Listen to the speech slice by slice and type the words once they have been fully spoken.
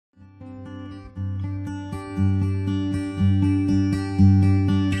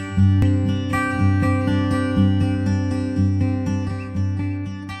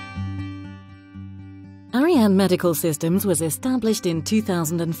Ariane Medical Systems was established in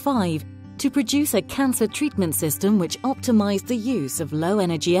 2005 to produce a cancer treatment system which optimized the use of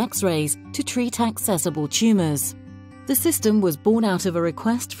low-energy X-rays to treat accessible tumours. The system was born out of a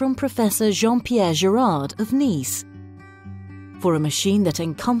request from Professor Jean-Pierre Girard of Nice for a machine that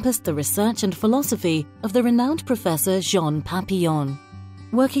encompassed the research and philosophy of the renowned Professor Jean Papillon.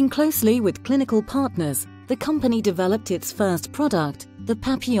 Working closely with clinical partners, the company developed its first product, the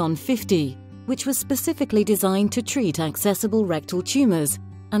Papillon 50, which was specifically designed to treat accessible rectal tumours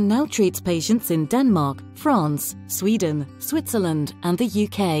and now treats patients in Denmark, France, Sweden, Switzerland and the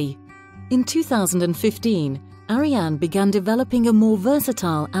UK. In 2015, Ariane began developing a more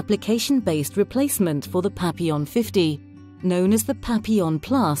versatile application-based replacement for the Papillon 50, known as the Papillon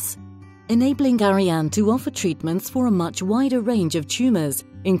Plus, enabling Ariane to offer treatments for a much wider range of tumours,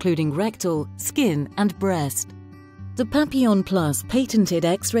 including rectal, skin and breast. The Papillon Plus patented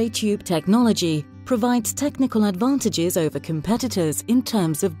X-ray tube technology provides technical advantages over competitors in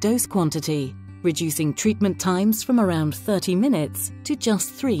terms of dose quantity, reducing treatment times from around 30 minutes to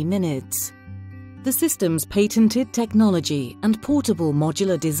just 3 minutes. The system's patented technology and portable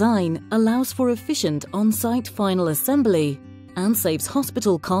modular design allows for efficient on-site final assembly and saves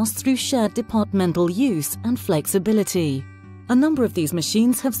hospital costs through shared departmental use and flexibility. A number of these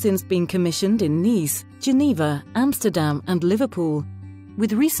machines have since been commissioned in Nice, Geneva, Amsterdam and Liverpool,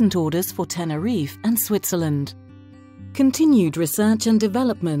 with recent orders for Tenerife and Switzerland. Continued research and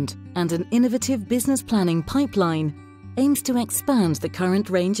development and an innovative business planning pipeline aims to expand the current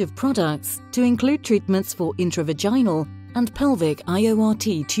range of products to include treatments for intravaginal and pelvic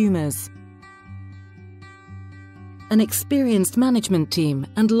IORT tumours. An experienced management team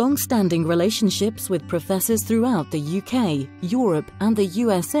and long-standing relationships with professors throughout the UK, Europe and the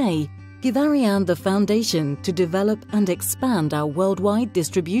USA give Ariane the foundation to develop and expand our worldwide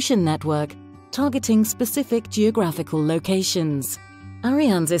distribution network, targeting specific geographical locations.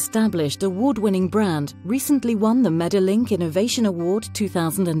 Ariane's established award-winning brand recently won the Medilink Innovation Award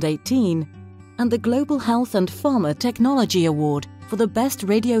 2018 and the Global Health and Pharma Technology Award for the Best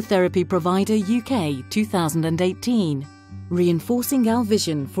Radiotherapy Provider UK 2018, reinforcing our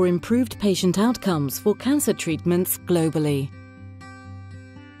vision for improved patient outcomes for cancer treatments globally.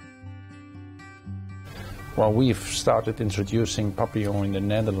 Well, we've started introducing Papillon in the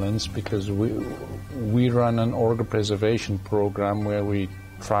Netherlands because we run an organ preservation program where we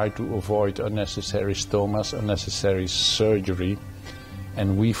try to avoid unnecessary stomas, unnecessary surgery.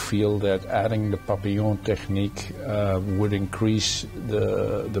 And we feel that adding the Papillon technique would increase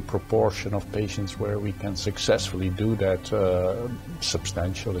the proportion of patients where we can successfully do that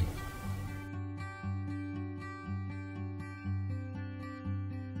substantially.